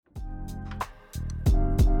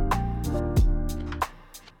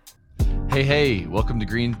Hey, welcome to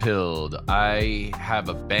Green Pilled. I have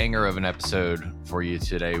a banger of an episode for you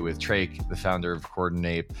today with Trach, the founder of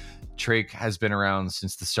Coordinape. Trach has been around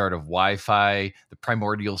since the start of Wi-Fi, the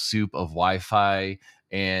primordial soup of Wi-Fi,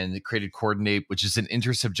 and created Coordinape, which is an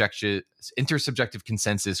intersubjective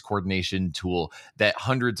consensus coordination tool that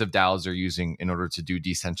hundreds of DAOs are using in order to do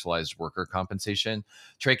decentralized worker compensation.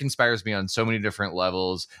 Trach inspires me on so many different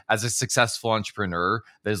levels. As a successful entrepreneur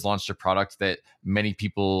that has launched a product that many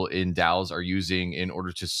people in DAOs are using in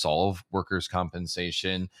order to solve workers'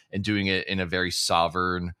 compensation and doing it in a very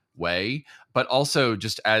sovereign way, but also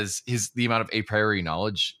just as the amount of a priori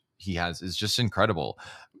knowledge he has is just incredible.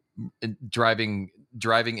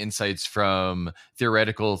 Driving insights from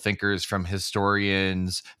theoretical thinkers, from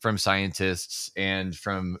historians, from scientists, and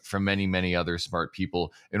from many other smart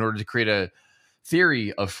people in order to create a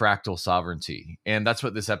theory of fractal sovereignty. And that's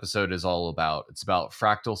what this episode is all about. It's about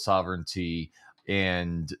fractal sovereignty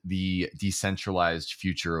and the decentralized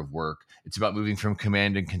future of work. It's about moving from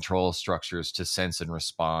command and control structures to sense and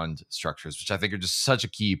respond structures, which I think are just such a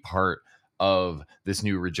key part of this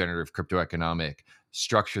new regenerative cryptoeconomic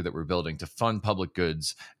structure that we're building to fund public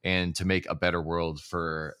goods and to make a better world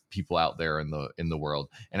for people out there in the world.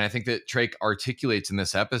 And I think that Trach articulates in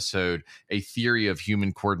this episode a theory of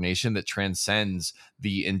human coordination that transcends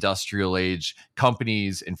the industrial age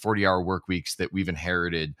companies and 40-hour work weeks that we've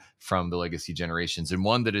inherited from the legacy generations, and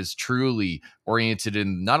one that is truly oriented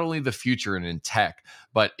in not only the future and in tech,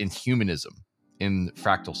 but in humanism, in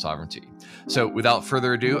fractal sovereignty. So without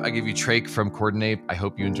further ado, I give you Trach from Coordinape. I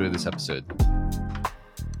hope you enjoy this episode.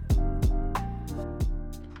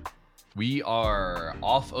 We are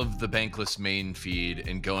off of the Bankless main feed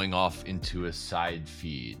and going off into a side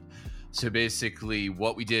feed. So basically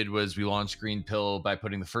what we did was we launched Green Pill by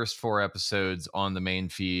putting the first 4 episodes on the main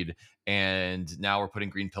feed, and now we're putting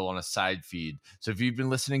Green Pill on a side feed. So if you've been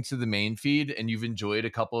listening to the main feed and you've enjoyed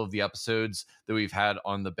a couple of the episodes that we've had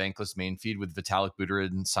on the Bankless main feed with Vitalik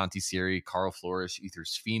Buterin, Santi Siri, Carl Flourish,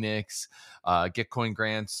 Ethers Phoenix, Gitcoin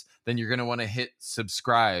Grants, then you're going to want to hit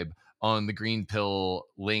subscribe on the Green Pill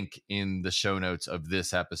link in the show notes of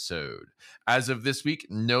this episode. As of this week,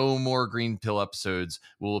 no more Green Pill episodes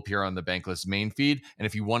will appear on the Bankless main feed. And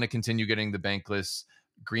if you want to continue getting the Bankless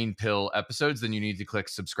Green Pill episodes, then you need to click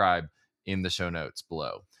subscribe in the show notes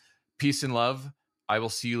below. Peace and love. I will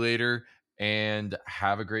see you later, and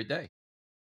have a great day.